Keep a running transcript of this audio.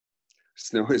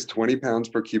Snow is 20 pounds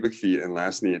per cubic feet, and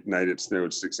last night it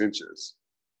snowed 6 inches.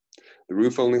 The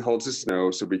roof only holds the snow,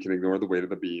 so we can ignore the weight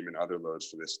of the beam and other loads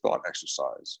for this thought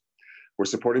exercise. We're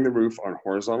supporting the roof on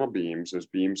horizontal beams. Those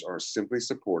beams are simply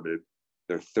supported.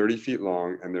 They're 30 feet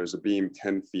long, and there's a beam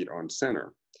 10 feet on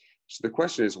center. So the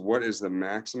question is, what is the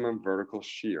maximum vertical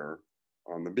shear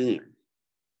on the beam?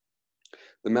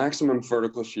 The maximum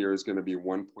vertical shear is going to be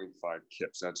 1.5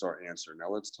 kips. That's our answer.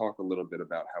 Now let's talk a little bit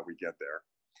about how we get there.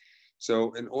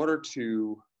 So in order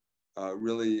to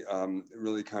really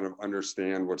kind of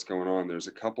understand what's going on, there's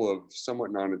a couple of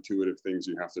somewhat non-intuitive things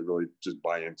you have to really just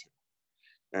buy into.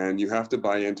 And you have to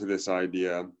buy into this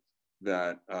idea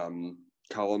that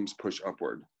columns push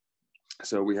upward.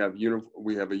 So we have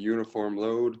a uniform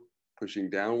load pushing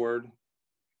downward,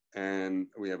 and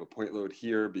we have a point load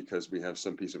here because we have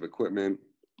some piece of equipment,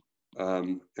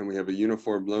 and we have a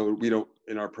uniform load.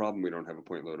 In our problem, we don't have a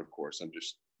point load, of course. I'm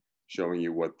just showing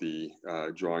you what the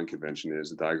drawing convention is,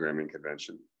 the diagramming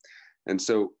convention. And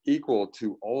so equal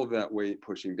to all of that weight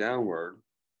pushing downward,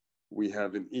 we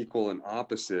have an equal and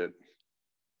opposite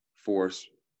force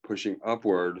pushing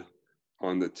upward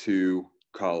on the two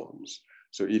columns.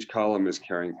 So each column is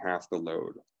carrying half the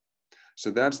load.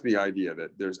 So that's the idea,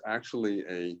 that there's actually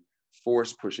a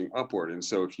force pushing upward. And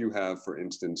so if you have, for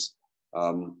instance,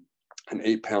 an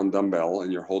 8-pound dumbbell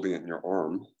and you're holding it in your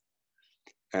arm,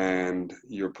 and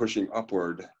you're pushing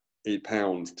upward 8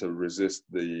 pounds to resist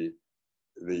that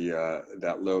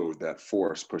load, that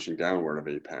force pushing downward of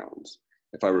 8 pounds.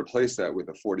 If I replace that with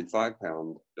a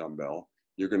 45-pound dumbbell,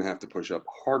 you're going to have to push up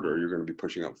harder. You're going to be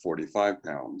pushing up 45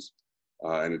 pounds.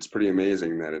 And it's pretty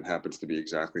amazing that it happens to be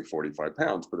exactly 45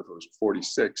 pounds. But if it was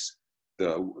 46,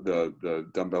 the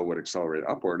dumbbell would accelerate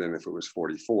upward. And if it was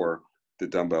 44, the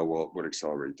dumbbell would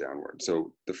accelerate downward.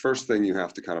 So the first thing you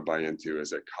have to kind of buy into is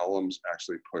that columns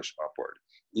actually push upward,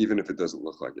 even if it doesn't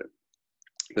look like it.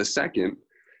 The second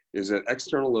is that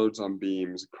external loads on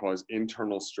beams cause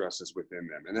internal stresses within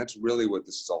them. And that's really what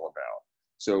this is all about.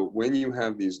 So when you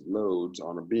have these loads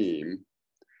on a beam,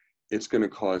 it's going to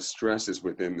cause stresses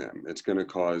within them. It's going to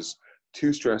cause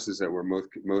two stresses that we're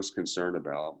most concerned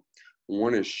about.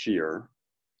 One is shear,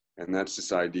 and that's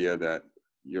this idea that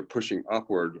you're pushing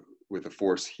upward with a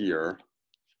force here,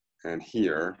 and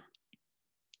you're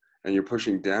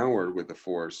pushing downward with a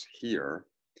force here.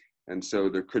 And so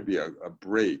there could be a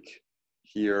break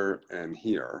here and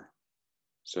here.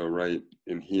 So right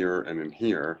in here and in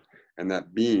here, and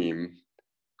that beam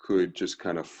could just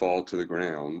kind of fall to the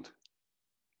ground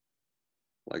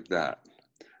like that.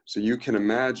 So you can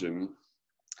imagine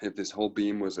if this whole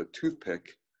beam was a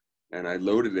toothpick and I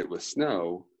loaded it with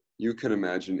snow, you can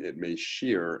imagine it may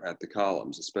shear at the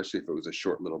columns, especially if it was a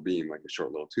short little beam, like a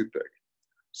short little toothpick.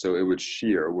 So it would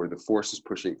shear where the force is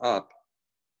pushing up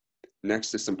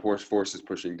next to some forces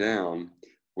pushing down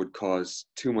would cause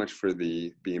too much for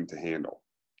the beam to handle.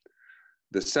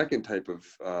 The second type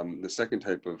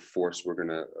of force we're going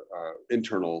to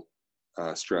internal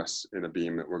stress in a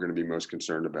beam that we're going to be most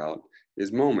concerned about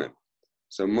is moment.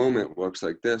 So moment works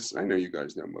like this. I know you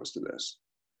guys know most of this.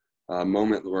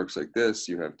 Moment works like this.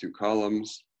 You have two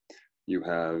columns. You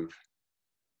have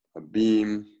a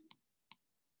beam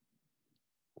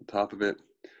on top of it.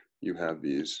 You have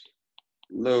these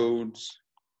loads.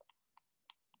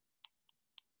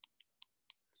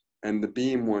 And the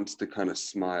beam wants to kind of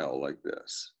smile like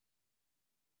this.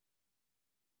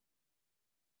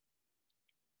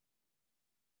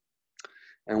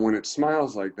 And when it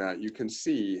smiles like that, you can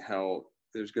see how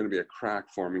there's going to be a crack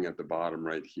forming at the bottom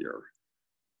right here.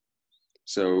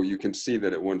 So you can see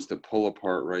that it wants to pull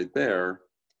apart right there.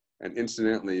 And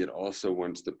incidentally, it also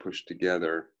wants to push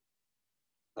together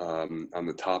on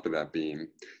the top of that beam.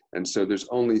 And so there's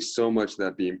only so much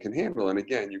that beam can handle. And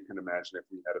again, you can imagine if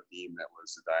we had a beam that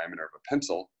was the diameter of a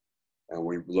pencil and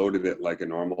we loaded it like a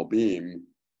normal beam,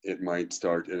 it might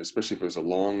start, and especially if it was a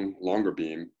longer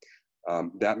beam,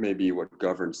 that may be what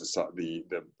governs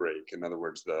the break. In other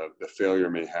words, the failure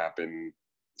may happen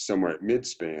somewhere at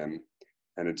mid-span,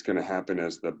 and it's going to happen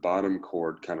as the bottom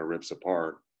cord kind of rips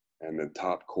apart and the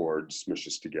top cord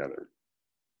smushes together.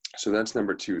 So that's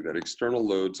number two, that external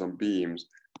loads on beams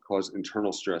cause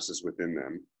internal stresses within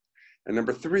them. And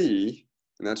number three,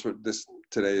 and that's what this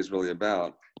today is really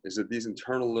about, is that these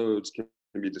internal loads can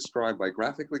be described by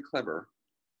graphically clever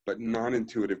but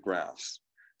non-intuitive graphs.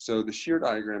 So the shear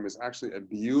diagram is actually a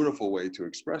beautiful way to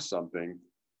express something.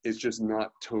 It's just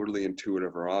not totally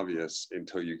intuitive or obvious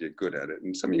until you get good at it.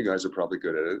 And some of you guys are probably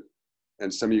good at it,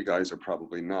 and some of you guys are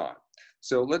probably not.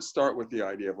 So let's start with the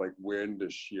idea of like, when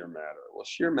does shear matter? Well,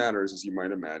 shear matters, as you might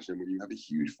imagine, when you have a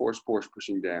huge force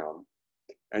pushing down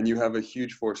and you have a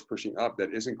huge force pushing up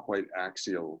that isn't quite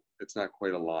axial, it's not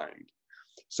quite aligned.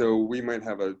 So we might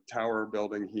have a tower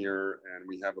building here, and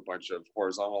we have a bunch of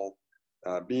horizontal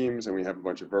beams, and we have a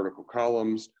bunch of vertical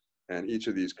columns, and each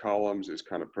of these columns is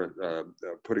kind of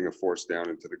putting a force down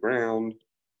into the ground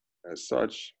as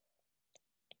such.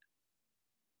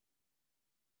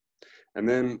 And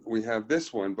then we have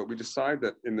this one, but we decide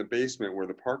that in the basement where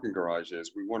the parking garage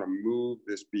is, we want to move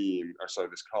this beam, or sorry,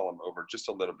 this column over just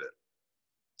a little bit,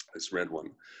 this red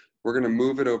one. We're going to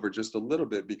move it over just a little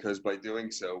bit because by doing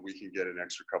so, we can get an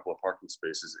extra couple of parking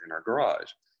spaces in our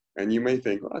garage. And you may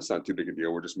think, well, that's not too big a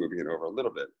deal. We're just moving it over a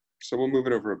little bit. So we'll move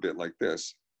it over a bit like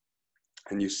this.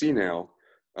 And you see now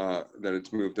that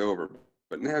it's moved over.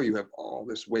 But now you have all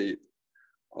this weight,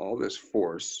 all this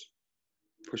force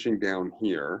pushing down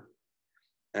here.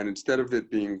 And instead of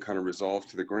it being kind of resolved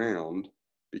to the ground,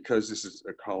 because this is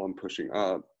a column pushing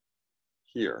up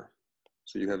here,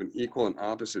 so you have an equal and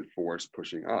opposite force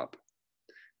pushing up.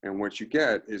 And what you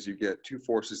get is you get two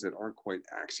forces that aren't quite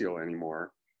axial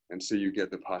anymore. And so you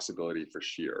get the possibility for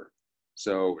shear.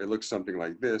 So it looks something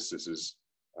like this. This is,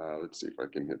 let's see if I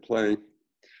can hit play.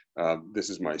 This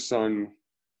is my son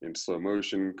in slow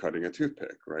motion cutting a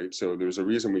toothpick, right? So there's a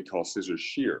reason we call scissors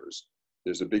shears.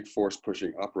 There's a big force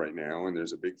pushing up right now, and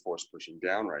there's a big force pushing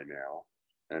down right now.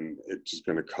 And it's just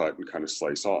gonna cut and kind of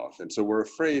slice off. And so we're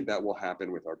afraid that will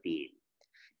happen with our beam.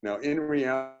 Now, in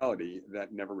reality,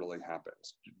 that never really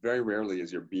happens. Very rarely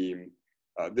is your beam,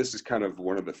 this is kind of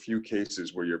one of the few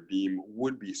cases where your beam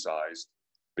would be sized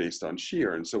based on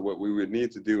shear. And so what we would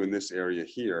need to do in this area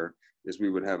here is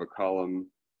we would have a column,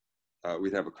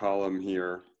 we'd have a column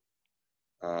here,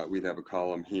 we'd have a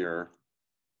column here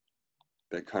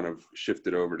that kind of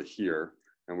shifted over to here,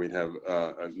 and we'd have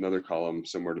another column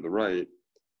somewhere to the right,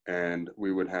 and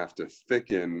we would have to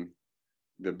thicken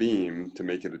the beam to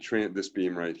make it this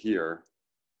beam right here,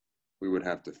 we would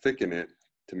have to thicken it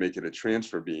to make it a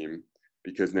transfer beam,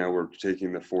 because now we're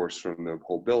taking the force from the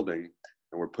whole building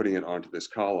and we're putting it onto this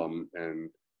column,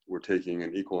 and we're taking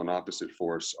an equal and opposite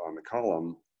force on the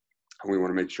column, and we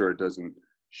want to make sure it doesn't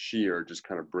shear, just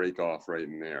kind of break off right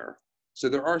in there. So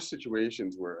there are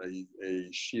situations where a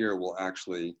shear will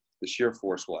actually, the shear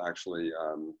force will actually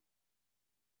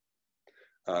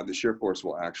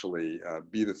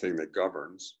be the thing that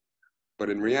governs. But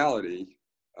in reality,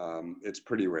 it's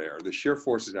pretty rare. The shear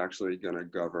force is actually going to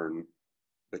govern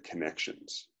the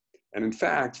connections. And in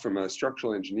fact, from a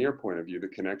structural engineer point of view, the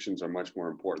connections are much more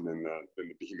important than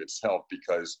the beam itself,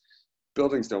 because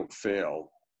buildings don't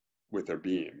fail with their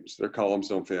beams. Their columns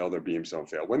don't fail, their beams don't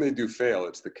fail. When they do fail,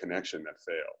 it's the connection that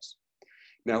fails.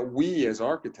 Now, we as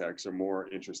architects are more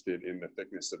interested in the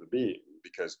thickness of the beam,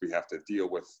 because we have to deal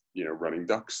with, you know, running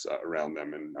ducts around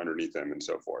them and underneath them and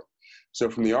so forth. So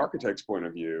from the architect's point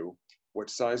of view, what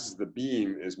sizes the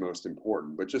beam is most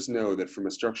important. But just know that from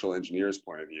a structural engineer's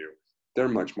point of view, they're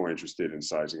much more interested in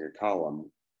sizing a column.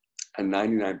 And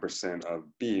 99% of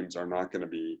beams are not going to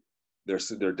be,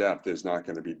 their depth is not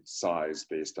going to be sized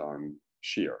based on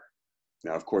shear.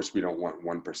 Now, of course, we don't want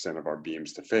 1% of our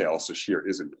beams to fail, so shear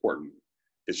is important.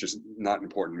 It's just not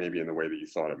important maybe in the way that you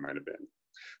thought it might have been.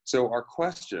 So our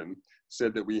question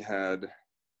said that we had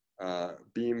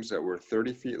beams that were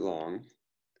 30 feet long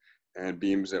and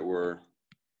beams that were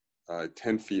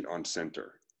 10 feet on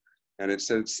center. And it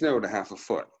said it snowed a half a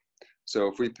foot. So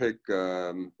if we pick,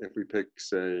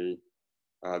 say,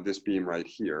 this beam right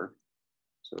here,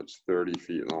 so it's 30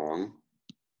 feet long,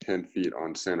 10 feet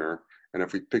on center. And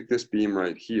if we pick this beam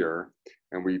right here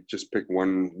and we just pick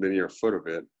one linear foot of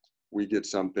it, we get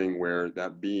something where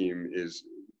that beam is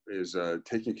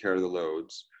taking care of the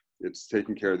loads. It's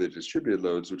taking care of the distributed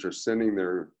loads, which are sending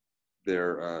their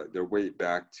weight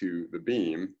back to the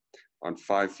beam on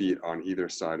 5 feet on either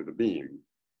side of the beam.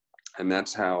 And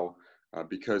that's how,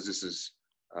 because this is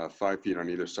 5 feet on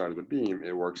either side of the beam,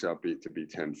 it works out to be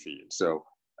 10 feet. So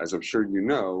as I'm sure you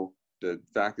know, the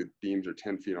fact that beams are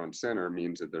 10 feet on center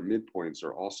means that their midpoints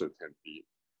are also 10 feet.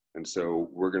 And so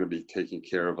we're going to be taking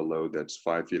care of a load that's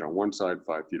 5 feet on one side,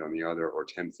 5 feet on the other, or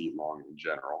 10 feet long in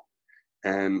general.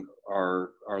 And our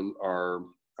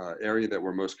area that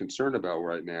we're most concerned about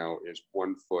right now is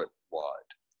 1 foot wide.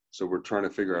 So we're trying to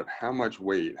figure out how much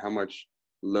weight, how much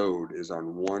load is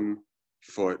on 1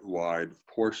 foot wide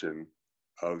portion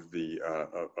of the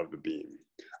beam.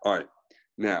 All right,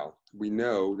 now we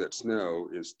know that snow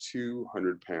is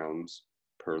 200 pounds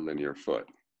per linear foot.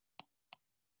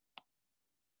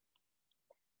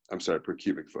 I'm sorry, per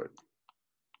cubic foot.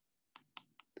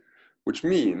 Which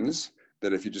means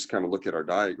that if you just kind of look at our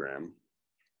diagram,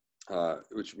 that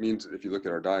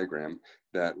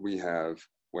we have,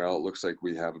 well, it looks like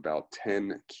we have about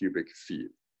 10 cubic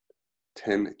feet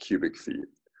 10 cubic feet.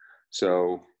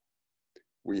 So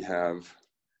we have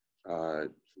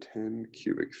 10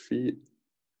 cubic feet.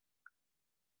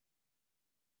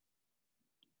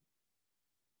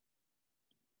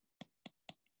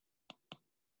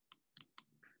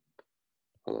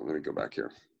 Hold on, let me go back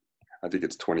here. I think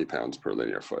it's 20 pounds per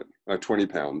linear foot. 20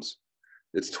 pounds.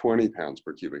 It's 20 pounds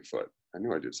per cubic foot. I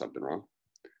knew I did something wrong.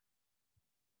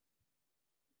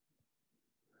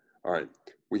 All right,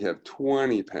 we have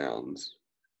 20 pounds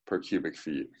per cubic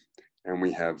feet, and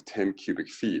we have 10 cubic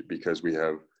feet because we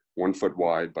have 1 foot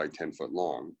wide by 10 foot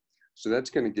long. So that's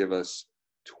going to give us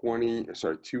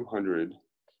 200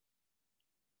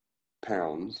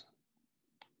 pounds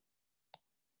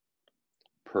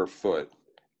per foot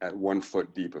at 1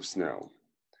 foot deep of snow.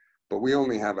 But we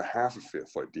only have a half a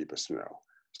foot deep of snow.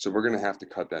 So we're going to have to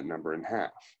cut that number in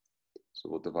half. So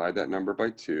we'll divide that number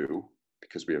by 2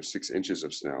 because we have 6 inches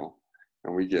of snow,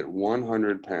 and we get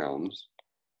 100 pounds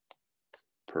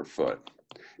per foot.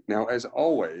 Now, as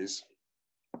always,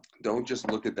 don't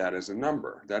just look at that as a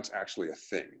number. That's actually a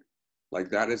thing. Like,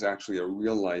 that is actually a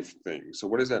real life thing. So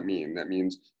what does that mean? That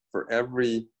means for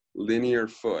every linear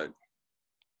foot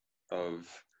of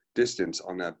distance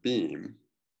on that beam,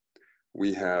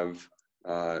 we have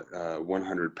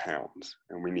 100 pounds,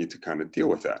 and we need to kind of deal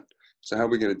with that. So how are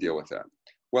we going to deal with that?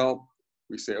 Well,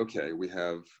 we say, okay, we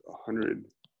have 100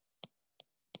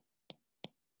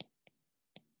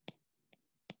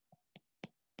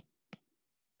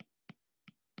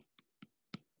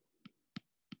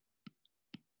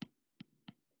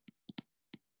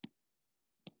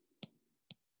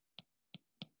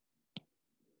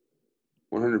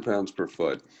 pounds per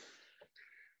foot.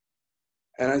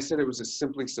 And I said it was a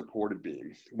simply supported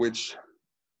beam, which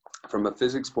from a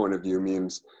physics point of view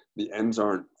means the ends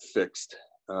aren't fixed.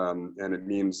 And it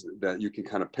means that you can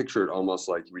kind of picture it almost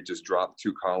like we just dropped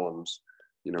 2 columns,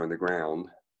 in the ground.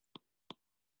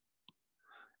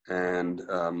 And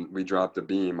we dropped a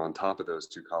beam on top of those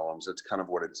 2 columns. That's kind of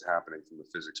what is happening from the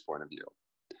physics point of view.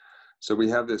 So we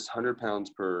have this 100 pounds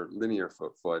per linear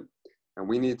foot, and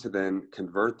we need to then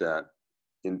convert that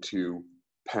into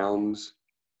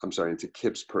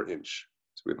kips per inch.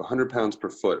 So we have 100 pounds per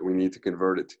foot. We need to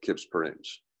convert it to kips per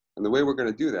inch. And the way we're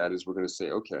going to do that is we're going to say,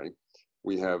 okay,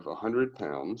 we have 100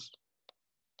 pounds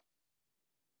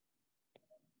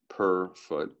per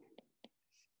foot,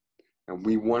 and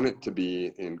we want it to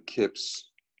be in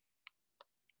kips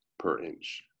per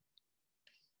inch.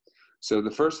 So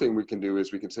the first thing we can do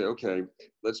is we can say, okay,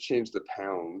 let's change the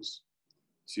pounds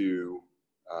to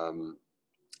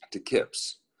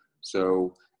kips.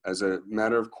 So as a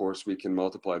matter of course, we can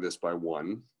multiply this by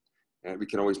 1, and we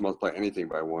can always multiply anything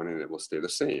by 1 and it will stay the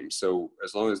same. So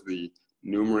as long as the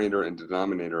numerator and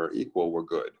denominator are equal, we're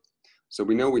good. So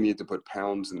we know we need to put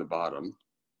pounds in the bottom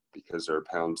because there are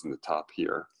pounds in the top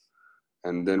here.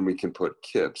 And then we can put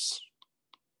kips,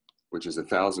 which is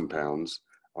 1,000 pounds,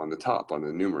 on the top, on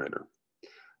the numerator.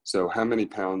 So how many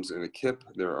pounds in a kip?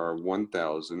 There are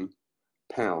 1,000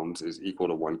 pounds is equal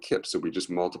to 1 kip. So we just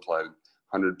multiplied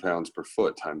 100 pounds per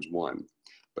foot times 1.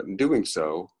 But in doing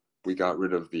so, we got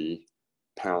rid of the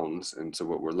pounds. And so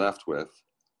what we're left with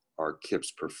are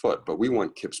kips per foot. But we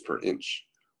want kips per inch.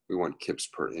 We want kips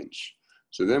per inch.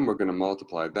 So then we're going to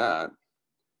multiply that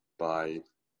by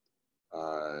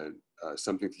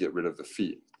something to get rid of the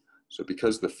feet. So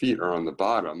because the feet are on the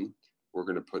bottom, we're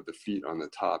going to put the feet on the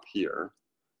top here.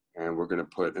 And we're going to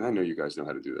put, and I know you guys know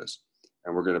how to do this,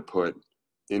 and we're going to put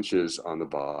inches on the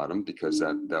bottom because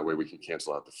that way we can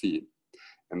cancel out the feet.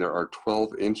 And there are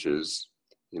 12 inches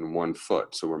in 1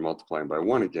 foot. So we're multiplying by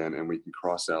 1 again, and we can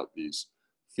cross out these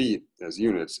feet as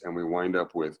units, and we wind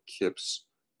up with kips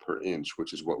per inch,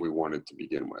 which is what we wanted to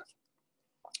begin with.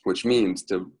 Which means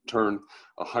to turn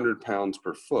 100 pounds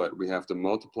per foot, we have to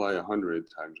multiply 100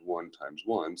 times 1 times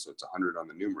 1, so it's 100 on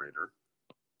the numerator.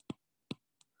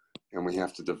 And we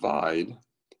have to divide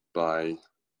by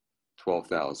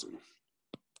 12,000.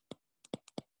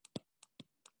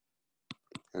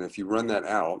 And if you run that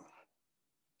out,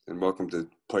 and welcome to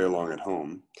play along at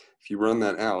home, if you run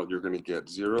that out, you're going to get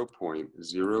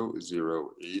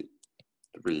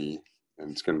 0.0083,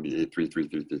 and it's going to be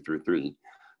 8333333.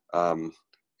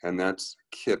 And that's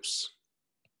kips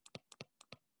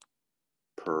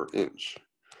per inch.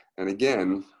 And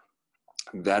again,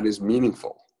 that is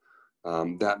meaningful.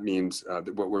 That means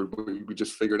that what we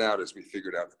just figured out is we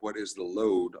figured out what is the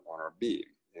load on our beam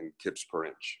in kips per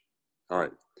inch. All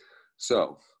right.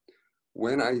 So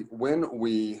when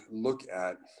we look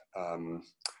at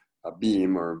a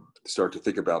beam or start to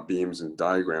think about beams in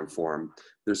diagram form,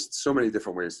 there's so many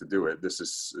different ways to do it.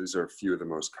 These are a few of the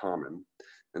most common.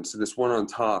 And so this one on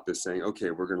top is saying,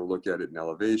 okay, we're going to look at it in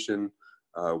elevation.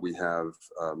 we have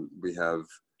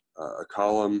a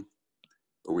column,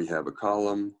 and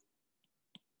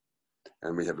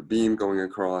we have a beam going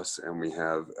across, and we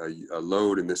have a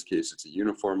load. In this case, it's a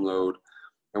uniform load,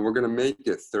 and we're going to make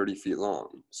it 30 feet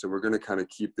long. So we're going to kind of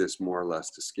keep this more or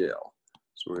less to scale.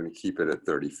 So we're going to keep it at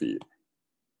 30 feet.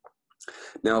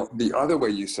 Now, the other way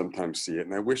you sometimes see it,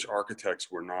 and I wish architects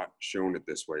were not shown it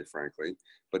this way, frankly,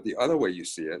 but the other way you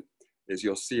see it is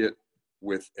you'll see it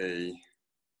with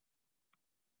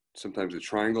sometimes a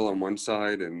triangle on one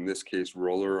side, and in this case,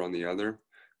 roller on the other.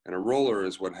 And a roller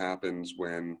is what happens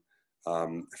when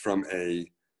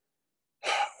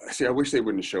see, I wish they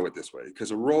wouldn't show it this way,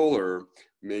 because a roller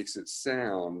makes it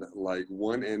sound like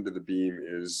one end of the beam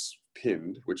is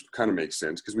pinned, which kind of makes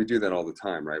sense, because we do that all the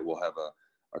time, right? We'll have a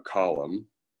column,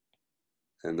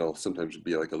 and there'll sometimes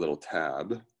be like a little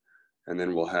tab, and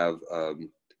then we'll have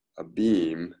a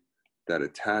beam that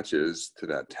attaches to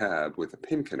that tab with a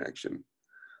pin connection.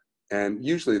 And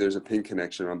usually there's a pin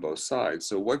connection on both sides.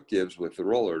 So what gives with the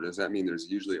roller? Does that mean there's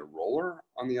usually a roller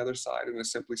on the other side in a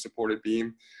simply supported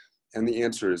beam? And the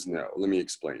answer is no. Let me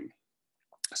explain.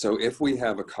 So if we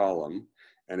have a column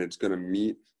and it's going to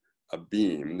meet a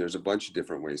beam, there's a bunch of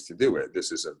different ways to do it.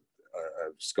 This is a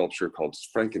sculpture called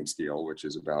Frankensteel, which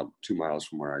is about 2 miles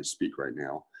from where I speak right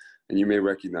now. And you may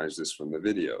recognize this from the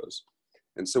videos.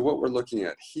 And so what we're looking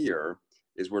at here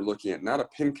is we're looking at not a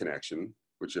pin connection,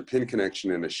 which a pin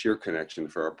connection and a shear connection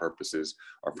for our purposes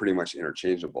are pretty much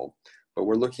interchangeable. But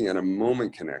we're looking at a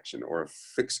moment connection or a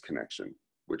fixed connection,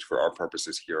 which for our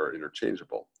purposes here are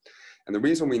interchangeable. And the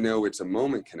reason we know it's a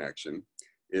moment connection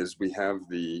is we have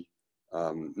the,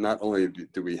 not only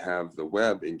do we have the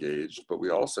web engaged, but we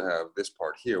also have this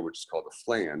part here, which is called the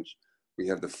flange. We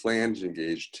have the flange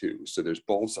engaged too. So there's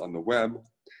bolts on the web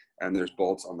and there's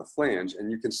bolts on the flange,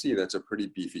 and you can see that's a pretty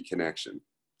beefy connection.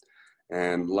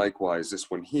 And likewise,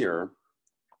 this one here,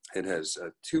 it has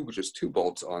just two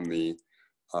bolts on the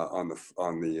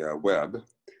web,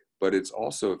 but it's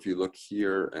also, if you look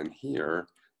here and here,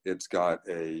 it's got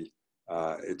a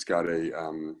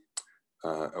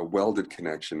welded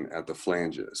connection at the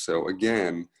flanges. So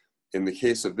again, in the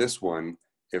case of this one,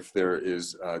 if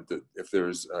there's a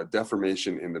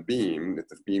deformation in the beam, if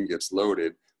the beam gets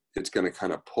loaded, it's going to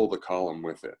kind of pull the column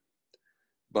with it.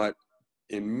 But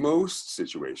in most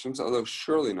situations, although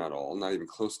surely not all, not even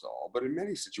close to all, but in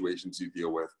many situations you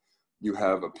deal with, you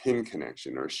have a pin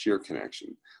connection or a shear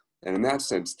connection. And in that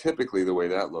sense, typically the way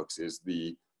that looks is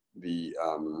the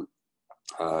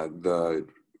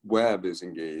web is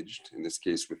engaged, in this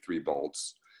case with 3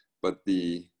 bolts, but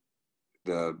the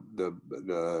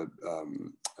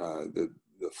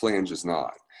flange is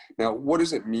not. Now, what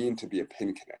does it mean to be a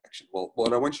pin connection? Well,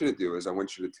 what I want you to do is I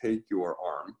want you to take your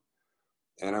arm,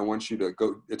 and I want you to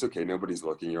go, it's okay, nobody's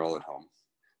looking, you're all at home.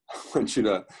 I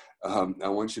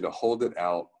want you to hold it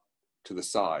out to the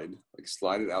side, like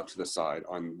slide it out to the side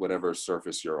on whatever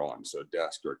surface you're on, so a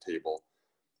desk or a table,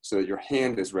 so that your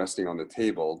hand is resting on the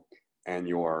table and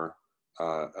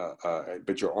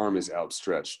but your arm is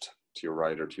outstretched to your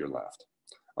right or to your left.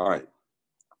 All right,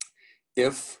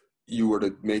 if you were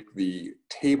to make the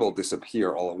table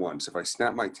disappear all at once, if I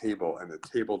snap my table and the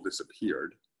table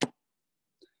disappeared,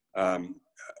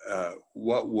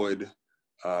 what would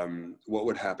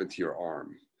happen to your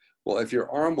arm? Well, if your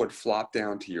arm would flop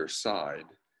down to your side,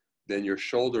 then your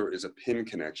shoulder is a pin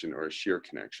connection or a shear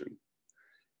connection.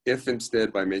 If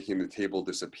instead, by making the table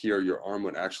disappear, your arm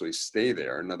would actually stay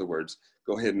there, in other words,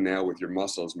 go ahead and now with your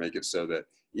muscles make it so that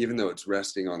even though it's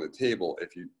resting on the table,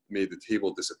 if you made the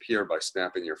table disappear by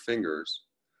snapping your fingers,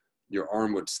 your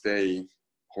arm would stay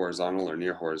horizontal or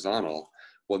near horizontal.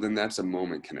 Well, then that's a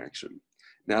moment connection.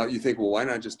 Now you think, well, why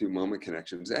not just do moment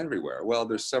connections everywhere? Well,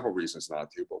 there's several reasons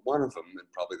not to, but one of them,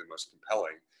 and probably the most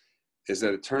compelling, is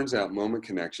that it turns out moment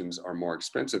connections are more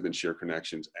expensive than shear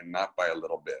connections, and not by a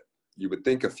little bit. You would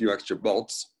think a few extra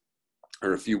bolts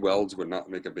or a few welds would not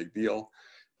make a big deal,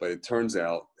 but it turns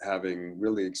out having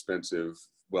really expensive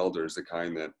welders, the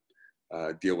kind that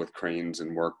deal with cranes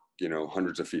and work, you know,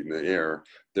 hundreds of feet in the air,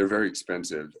 they're very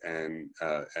expensive, and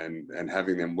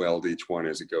having them weld each one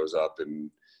as it goes up and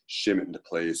shim it into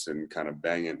place and kind of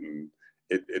bang it, and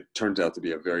it turns out to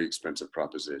be a very expensive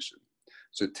proposition.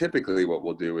 So typically what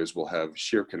we'll do is we'll have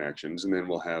shear connections, and then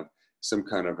we'll have some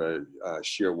kind of a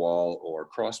shear wall or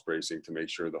cross bracing to make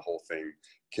sure the whole thing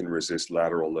can resist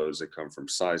lateral loads that come from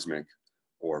seismic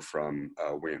or from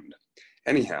wind.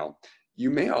 Anyhow, you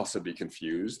may also be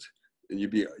confused, and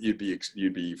you'd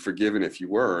be forgiven if you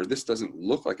were. This doesn't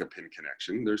look like a pin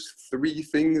connection. There's 3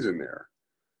 things in there.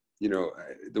 You know,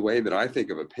 the way that I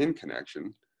think of a pin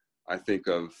connection, I think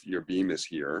of your beam is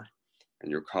here,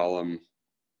 and your column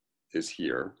is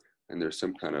here, and there's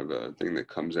some kind of a thing that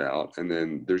comes out, and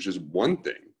then there's just one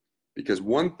thing, because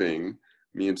one thing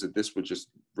means that this would just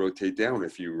rotate down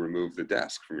if you remove the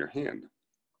desk from your hand.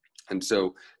 And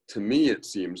so to me, it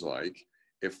seems like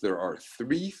if there are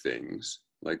three things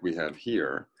like we have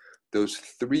here, those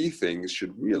three things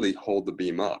should really hold the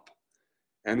beam up.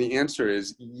 And the answer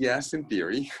is yes, in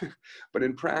theory, but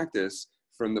in practice,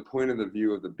 from the point of the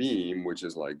view of the beam, which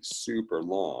is like super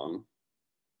long,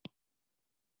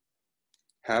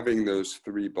 having those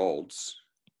three bolts,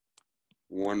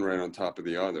 one right on top of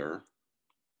the other,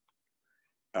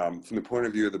 from the point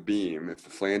of view of the beam, if the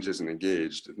flange isn't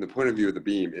engaged, from the point of view of the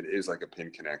beam, it is like a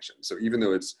pin connection. So even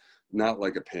though it's not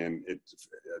like a pin, it's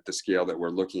at the scale that we're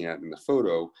looking at in the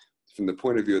photo, from the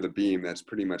point of view of the beam, that's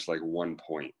pretty much like one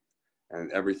point, and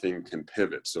everything can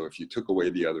pivot. So if you took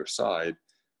away the other side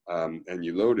and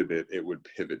you loaded it, it would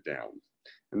pivot down.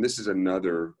 And this is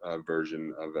another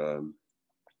version of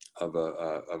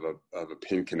a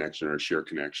pin connection or a shear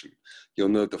connection. You'll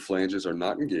note the flanges are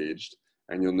not engaged,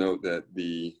 and you'll note that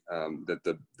the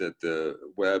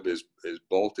web is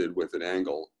bolted with an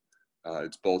angle.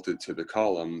 It's bolted to the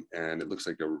column, and it looks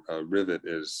like a rivet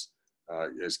is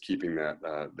keeping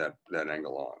that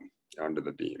angle onto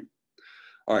the beam.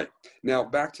 All right, now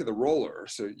back to the roller.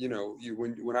 So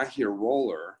when I hear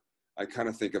roller, I kind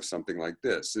of think of something like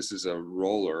this. This is a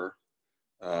roller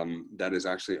that is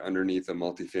actually underneath a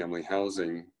multifamily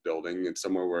housing building and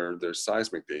somewhere where there's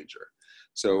seismic danger.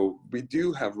 So we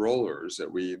do have rollers that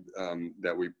we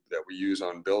use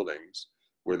on buildings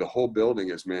where the whole building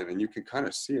is manned, and you can kind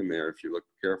of see them there if you look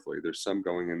carefully. There's some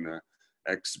going in the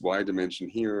XY dimension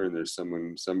here, and there's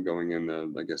some going in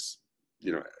the, I guess,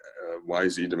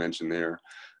 YZ dimension there.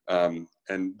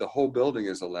 And the whole building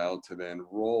is allowed to then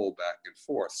roll back and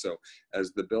forth. So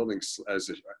as the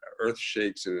earth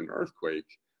shakes in an earthquake,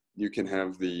 you can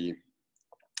have the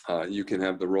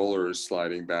rollers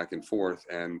sliding back and forth,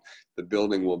 and the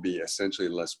building will be essentially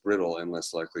less brittle and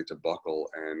less likely to buckle,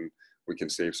 and we can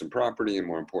save some property, and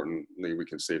more importantly, we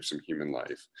can save some human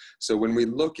life. So when we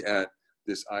look at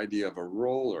this idea of a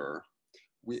roller,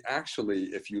 we actually,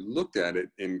 if you looked at it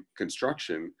in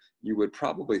construction, you would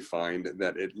probably find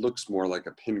that it looks more like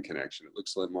a pin connection. It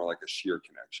looks a little more like a shear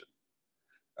connection.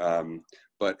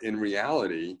 But in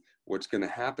reality, what's going to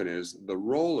happen is the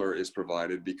roller is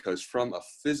provided because from a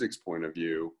physics point of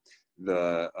view,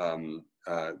 the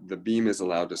beam is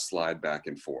allowed to slide back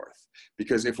and forth.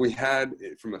 Because if we had,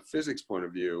 from a physics point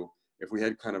of view, if we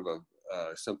had kind of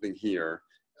something here,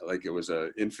 like it was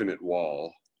an infinite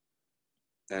wall,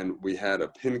 and we had a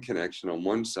pin connection on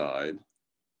one side,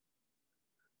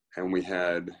 and we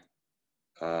had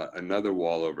another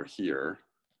wall over here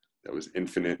that was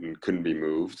infinite and couldn't be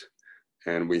moved,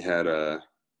 and we had a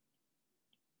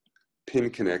pin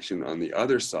connection on the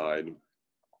other side,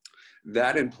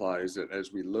 that implies that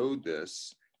as we load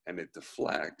this and it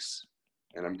deflects,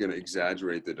 and I'm going to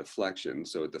exaggerate the deflection,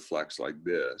 so it deflects like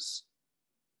this,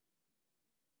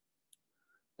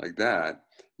 like that,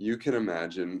 you can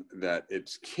imagine that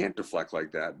it can't deflect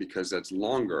like that because that's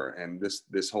longer, and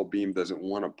this whole beam doesn't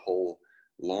want to pull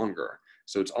longer.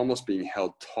 So it's almost being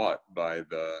held taut by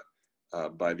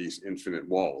these infinite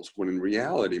walls, when in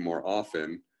reality, more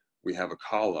often, we have a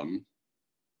column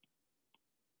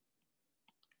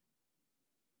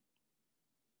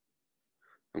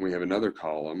and we have another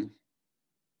column.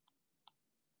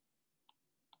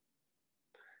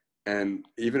 And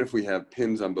even if we have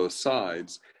pins on both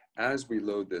sides, as we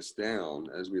load this down,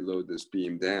 as we load this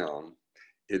beam down,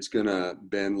 it's gonna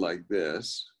bend like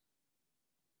this.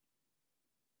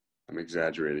 I'm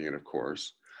exaggerating it, of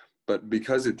course. But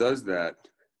because it does that,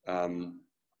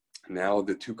 now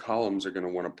the two columns are gonna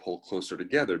wanna pull closer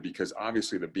together, because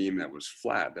obviously the beam that was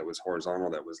flat, that was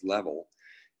horizontal, that was level,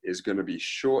 is gonna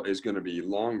be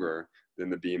longer than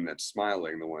the beam that's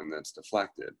smiling, the one that's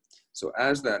deflected. So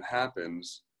as that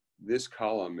happens, this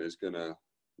column is gonna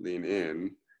lean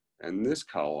in, and this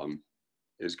column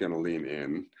is gonna lean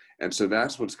in. And so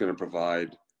that's what's gonna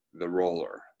provide the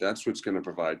roller. That's what's gonna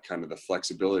provide kind of the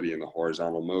flexibility in the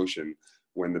horizontal motion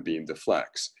when the beam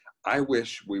deflects. I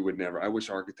wish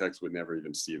architects would never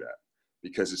even see that,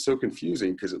 because it's so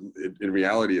confusing, because in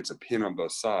reality, it's a pin on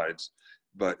both sides,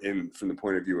 but from the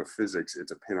point of view of physics,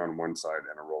 it's a pin on one side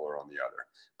and a roller on the other.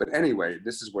 But anyway,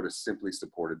 this is what a simply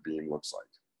supported beam looks like.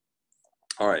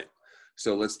 All right,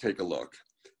 so let's take a look.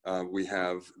 We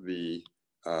have the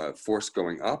force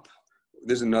going up.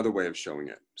 There's another way of showing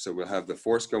it. So we'll have the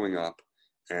force going up,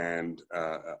 and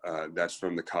that's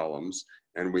from the columns.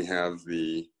 And we have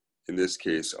in this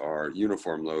case, our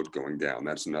uniform load going down.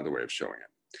 That's another way of showing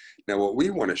it. Now, what we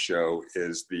want to show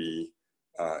is the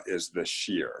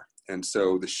shear. And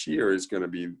so the shear is going to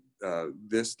be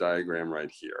this diagram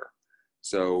right here.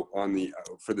 So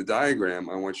for the diagram,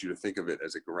 I want you to think of it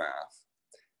as a graph.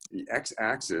 The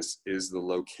x-axis is the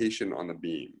location on the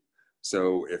beam.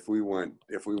 So if we went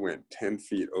 10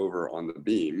 feet over on the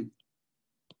beam,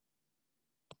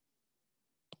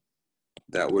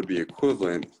 that would be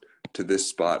equivalent to this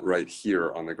spot right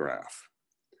here on the graph.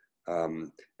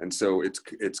 And so it's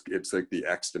like the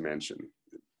x dimension,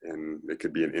 and it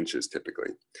could be in inches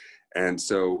typically. And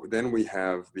so then we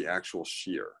have the actual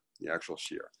shear.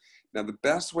 Now the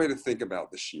best way to think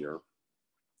about the shear,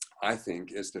 I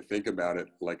think, is to think about it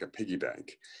like a piggy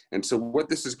bank. And so what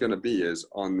this is going to be is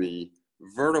on the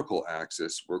vertical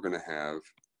axis, we're going to have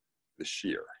the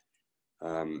shear.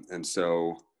 And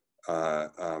so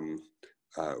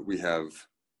we have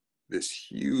this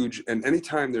huge, and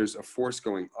anytime there's a force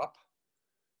going up,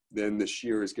 then the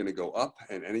shear is going to go up,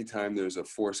 and anytime there's a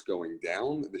force going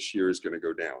down, the shear is going to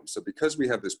go down. So because we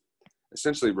have this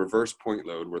essentially reverse point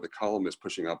load where the column is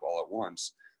pushing up all at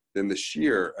once, then the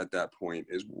shear at that point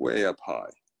is way up high.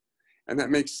 And that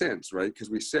makes sense, right? Because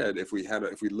we said if we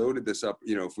loaded this up,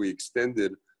 you know, if we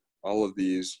extended all of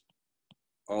these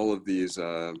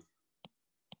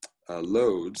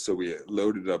loads, so we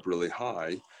loaded it up really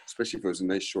high, especially if it was a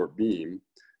nice short beam,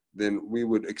 then we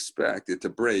would expect it to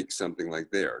break something like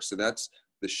there. So that's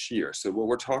the shear. So what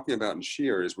we're talking about in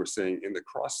shear is we're saying in the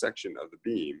cross section of the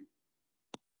beam,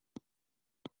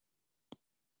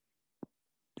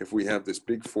 if we have this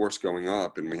big force going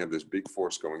up and we have this big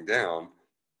force going down,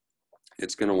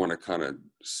 it's going to want to kind of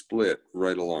split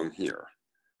right along here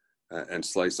and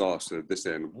slice off so that this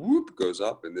end whoop goes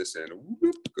up and this end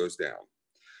whoop goes down.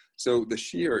 So the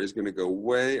shear is going to go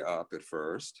way up at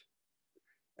first,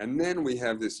 and then we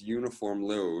have this uniform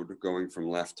load going from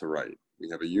left to right. We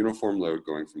have a uniform load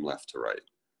going from left to right.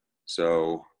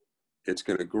 So it's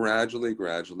going to gradually go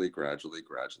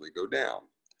down.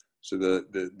 So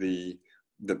the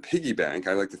piggy bank,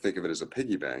 I like to think of it as a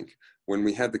piggy bank. When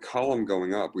we had the column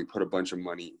going up, we put a bunch of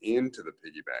money into the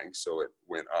piggy bank, so it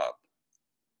went up.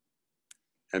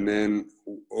 And then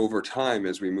over time,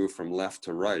 as we move from left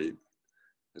to right,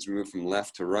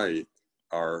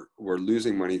 we're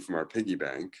losing money from our piggy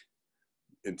bank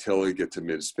until we get to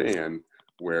mid-span,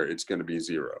 where it's going to be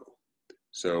zero.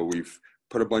 So we've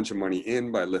put a bunch of money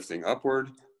in by lifting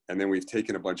upward, and then we've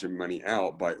taken a bunch of money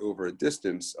out by over a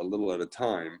distance, a little at a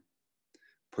time,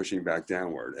 pushing back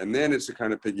downward. And then it's the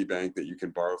kind of piggy bank that you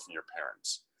can borrow from your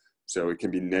parents. So it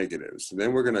can be negative. So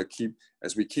then we're going to keep,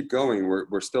 as we keep going,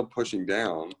 we're still pushing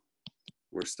down.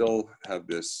 We still have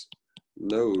this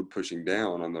load pushing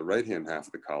down on the right-hand half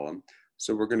of the column.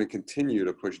 So we're going to continue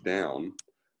to push down.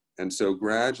 And so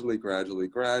gradually, we're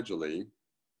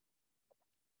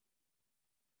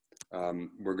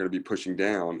going to be pushing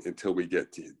down until we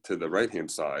get to the right-hand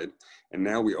side. And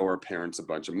now we owe our parents a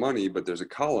bunch of money, but there's a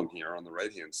column here on the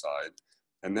right-hand side,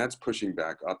 and that's pushing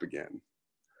back up again.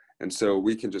 And so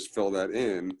we can just fill that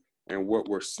in. And what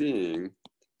we're seeing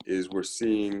is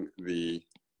the,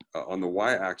 on the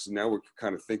y-axis, now we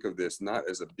kind of think of this not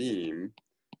as a beam,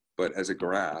 but as a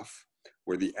graph,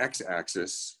 where the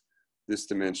x-axis, this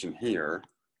dimension here,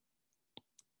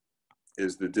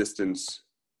 is the distance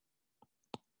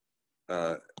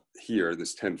here,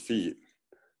 this 10 feet,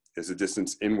 is the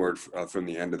distance inward from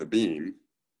the end of the beam.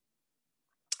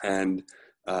 And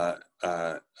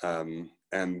the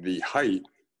height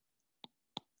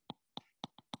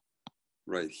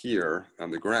right here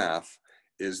on the graph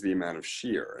is the amount of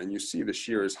shear. And you see the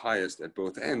shear is highest at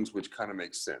both ends, which kind of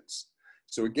makes sense.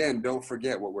 So again, don't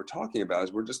forget what we're talking about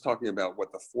is we're just talking about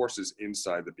what the forces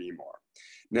inside the beam are.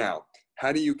 Now,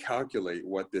 how do you calculate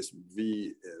what this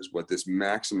V is, what this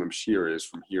maximum shear is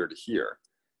from here to here?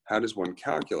 How does one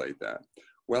calculate that?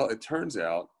 Well, it turns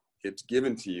out it's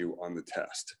given to you on the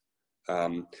test.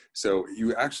 So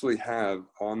you actually have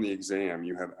on the exam,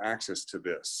 you have access to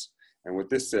this. And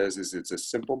what this says is it's a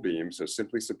simple beam, so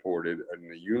simply supported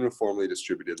in a uniformly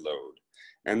distributed load.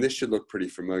 And this should look pretty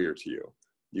familiar to you.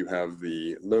 You have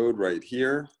the load right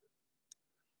here,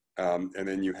 and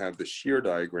then you have the shear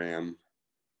diagram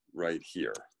right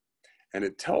here. And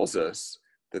it tells us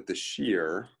that the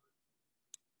shear,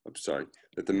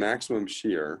 that the maximum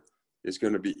shear is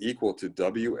going to be equal to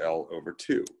WL over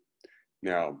 2.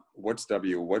 Now, what's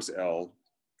W, what's L,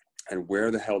 and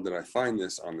where the hell did I find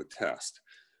this on the test?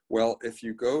 Well, if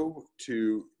you go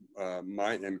to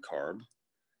my NCARB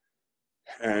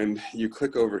and you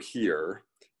click over here,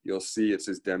 you'll see it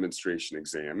says demonstration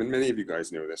exam. And many of you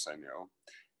guys know this, I know.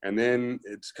 And then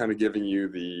it's kind of giving you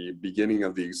the beginning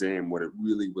of the exam, what it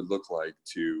really would look like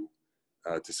to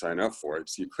sign up for it.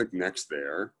 So you click next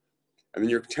there, and then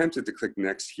you're tempted to click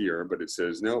next here, but it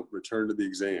says, no, return to the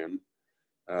exam.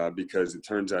 because it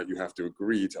turns out you have to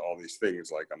agree to all these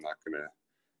things, like I'm not going to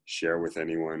share with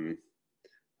anyone,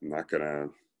 I'm not going to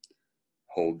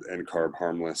hold NCARB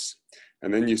harmless.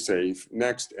 And then you save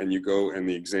next, and you go, and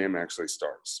the exam actually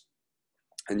starts.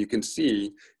 And you can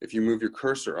see, if you move your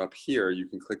cursor up here, you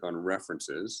can click on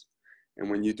references. And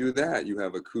when you do that, you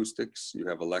have acoustics, you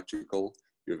have electrical,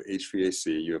 you have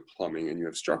HVAC, you have plumbing, and you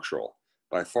have structural.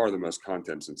 By far the most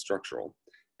content's in structural.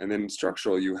 And then in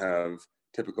structural, you have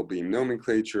typical beam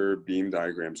nomenclature, beam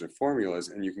diagrams, and formulas,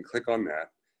 and you can click on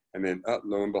that. And then,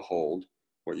 lo and behold,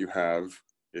 what you have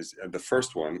is the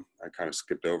first one. I kind of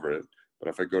skipped over it, but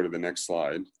if I go to the next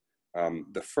slide,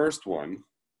 the first one,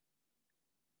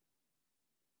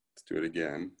 let's do it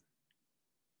again.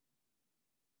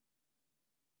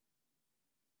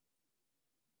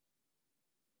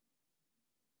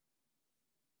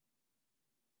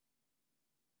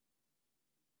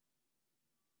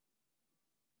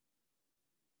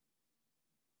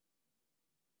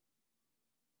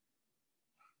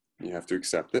 You have to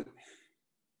accept it.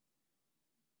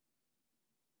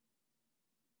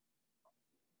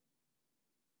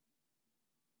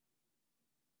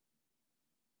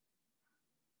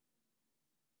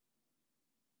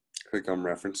 Click on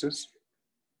references,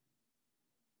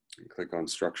 and click on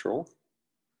structural.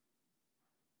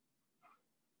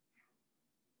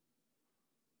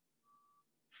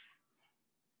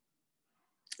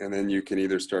 And then you can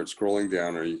either start scrolling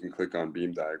down, or you can click on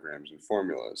beam diagrams and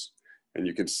formulas. And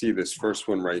you can see this first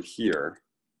one right here,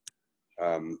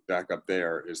 back up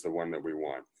there, is the one that we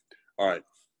want. All right.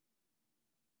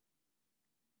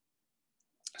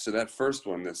 So that first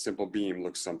one, that simple beam,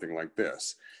 looks something like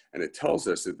this. And it tells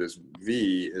us that this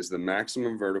V is the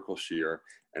maximum vertical shear,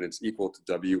 and it's equal to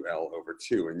WL over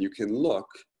 2. And you can look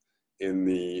in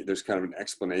the, there's kind of an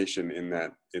explanation in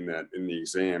the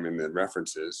exam, in the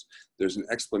references. There's an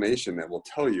explanation that will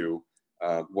tell you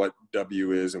what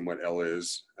W is and what L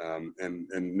is.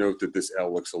 And note that this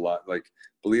L looks a lot like,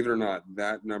 believe it or not,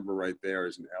 that number right there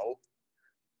is an L,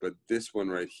 but this one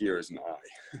right here is an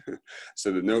I.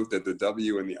 So to note that the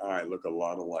W and the I look a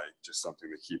lot alike, just something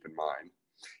to keep in mind.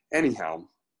 Anyhow,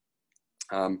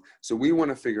 so we want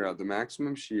to figure out the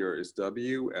maximum shear is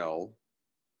WL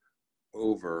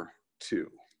over 2.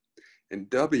 And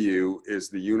W is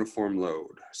the uniform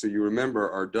load. So you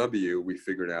remember our W, we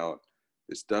figured out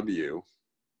this W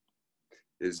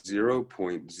is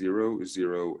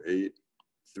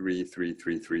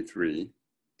 0.00833333,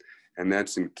 and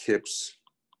that's in kips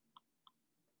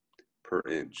per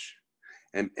inch.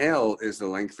 And L is the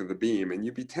length of the beam, and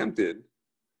you'd be tempted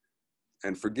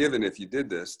and forgiven if you did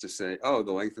this to say, oh,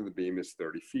 the length of the beam is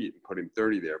 30 feet, and put in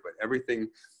 30 there. But everything,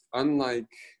 unlike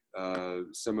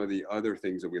some of the other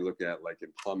things that we look at, like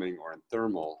in plumbing or in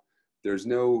thermal, there's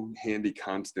no handy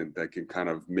constant that can kind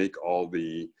of make all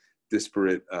the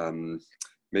disparate,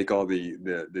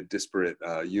 disparate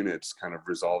units kind of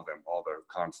resolve them, all their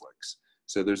conflicts.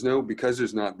 So there's no, because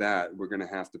there's not that, we're gonna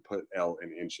have to put L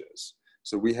in inches.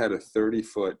 So we had a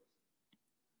 30-foot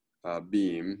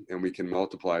beam, and we can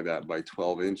multiply that by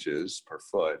 12 inches per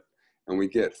foot, and we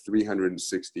get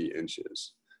 360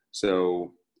 inches.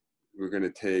 So we're going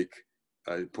to take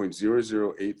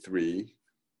 0.0083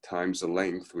 times the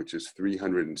length, which is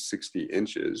 360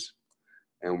 inches,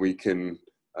 and we can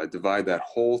divide that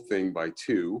whole thing by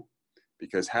 2,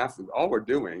 because half of all we're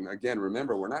doing, again,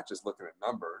 remember, we're not just looking at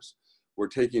numbers. We're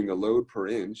taking the load per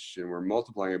inch and we're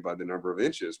multiplying it by the number of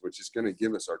inches, which is going to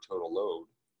give us our total load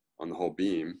on the whole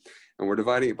beam. And we're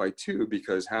dividing it by 2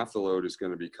 because half the load is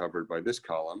going to be covered by this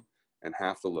column and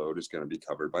half the load is going to be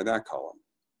covered by that column.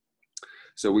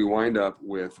 So we wind up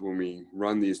with, when we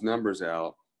run these numbers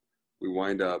out, we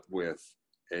wind up with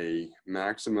a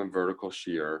maximum vertical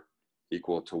shear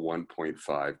equal to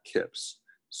 1.5 kips.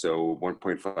 So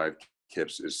 1.5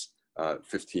 kips is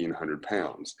 1,500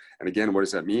 pounds. And again, what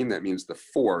does that mean? That means the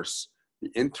force,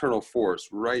 the internal force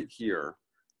right here,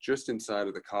 just inside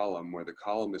of the column, where the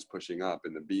column is pushing up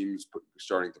and the beam's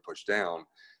starting to push down,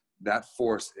 that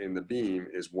force in the beam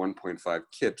is 1.5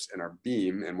 kips, and our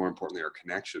beam, and more importantly, our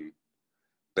connection,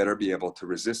 better be able to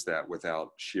resist that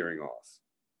without shearing off.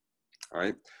 All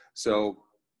right, so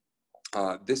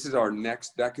this is our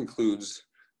next, that concludes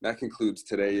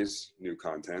today's new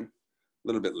content. A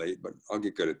little bit late, but I'll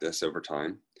get good at this over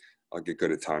time. I'll get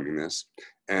good at timing this.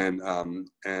 And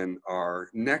our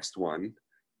next one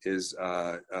is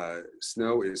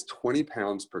snow is 20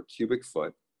 pounds per cubic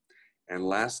foot. And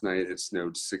last night it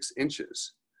snowed 6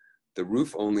 inches. The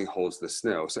roof only holds the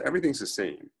snow. So everything's the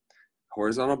same.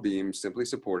 Horizontal beam, simply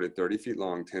supported, 30 feet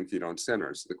long, 10 feet on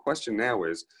center. So the question now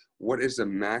is, what is the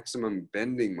maximum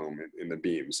bending moment in the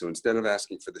beam? So instead of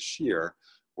asking for the shear,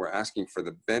 we're asking for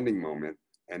the bending moment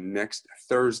And next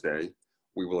Thursday,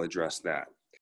 we will address that.